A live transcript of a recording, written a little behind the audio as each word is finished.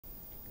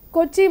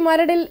കൊച്ചി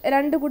മരടിൽ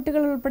 2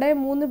 കുട്ടികൾ ഉൾപ്പെടെ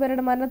 3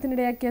 പേരുടെ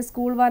മരണത്തിനിടയാക്കിയ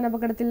സ്കൂൾ വാൻ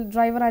അപകടത്തിൽ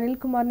ഡ്രൈവർ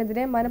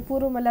അനിൽകുമാറിനെതിരെ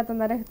മനഃപൂർവ്വമല്ലാത്ത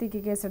നരഹത്യയ്ക്ക്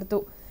കേസെടുത്തു.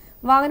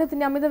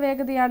 വാഹനത്തിന്റെ അമിത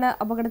വേഗതയാണ്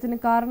അപകടത്തിന്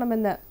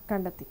കാരണമെന്ന്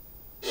കണ്ടെത്തി.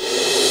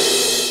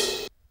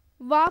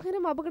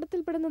 വാഹനം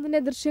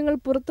അപകടത്തിൽപ്പെടുന്നതിന്റെ ദൃശ്യങ്ങൾ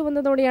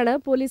പുറത്തുവന്നതോടെയാണ്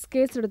പോലീസ്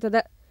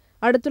കേസെടുത്തത്.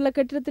 അടുത്തുള്ള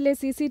കെട്ടിടത്തിലെ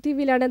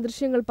CCTVയിലാണ്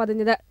ദൃശ്യങ്ങൾ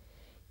പതിഞ്ഞത്.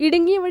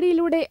 ഇടുങ്ങിയ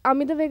വഴിയിലൂടെ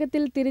അമിത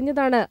വേഗത്തിൽ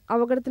തിരിഞ്ഞതാണ്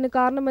അപകടത്തിന്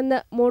കാരണമെന്ന്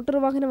മോട്ടോർ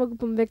വാഹന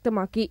വകുപ്പും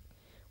വ്യക്തമാക്കി.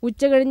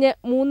 ഉച്ചകഴിഞ്ഞ്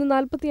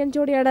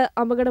 3:45ഓടെയാണ്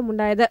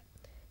അപകടമുണ്ടായത്.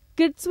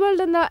 കിഡ്സ്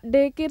വേൾഡ് എന്ന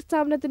ഡേ കെയർ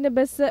സ്ഥാപനത്തിന്റെ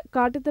ബസ്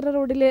കാട്ടിത്തറ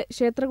റോഡിലെ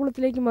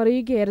ക്ഷേത്രകുളത്തിലേക്ക്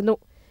മറിയുകയായിരുന്നു.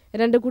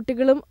 2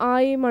 കുട്ടികളും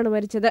ആയയുമാണ്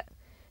മരിച്ചത്.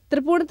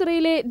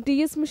 തൃപ്പൂണിത്തുറയിലെ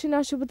DS മിഷൻ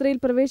ആശുപത്രിയിൽ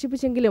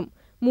പ്രവേശിപ്പിച്ചെങ്കിലും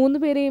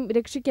 3 പേരെയും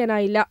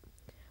രക്ഷിക്കാനായില്ല.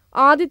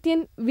 ആദിത്യൻ,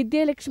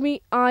 വിദ്യാലക്ഷ്മി,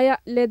 ആയ,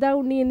 ലത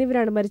ഉണ്ണി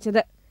എന്നിവരാണ്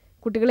മരിച്ചത്.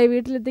 കുട്ടികളെ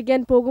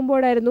വീട്ടിലെത്തിക്കാൻ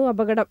പോകുമ്പോഴായിരുന്നു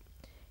അപകടം.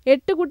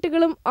 8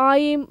 കുട്ടികളും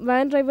ആയയും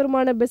വാൻ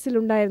ഡ്രൈവറുമാണ്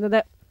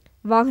ബസ്സിലുണ്ടായിരുന്നത്.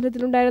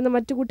 വാഹനത്തിലുണ്ടായിരുന്ന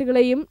മറ്റു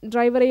കുട്ടികളെയും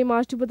ഡ്രൈവറെയും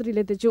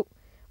ആശുപത്രിയിലെത്തിച്ചു.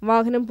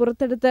 വാഹനം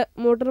പുറത്തെടുത്ത്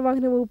മോട്ടോർ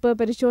വാഹന വകുപ്പ്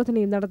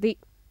പരിശോധനയും നടത്തി.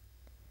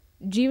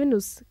 ജീവൻ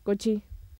ന്യൂസ്, കൊച്ചി.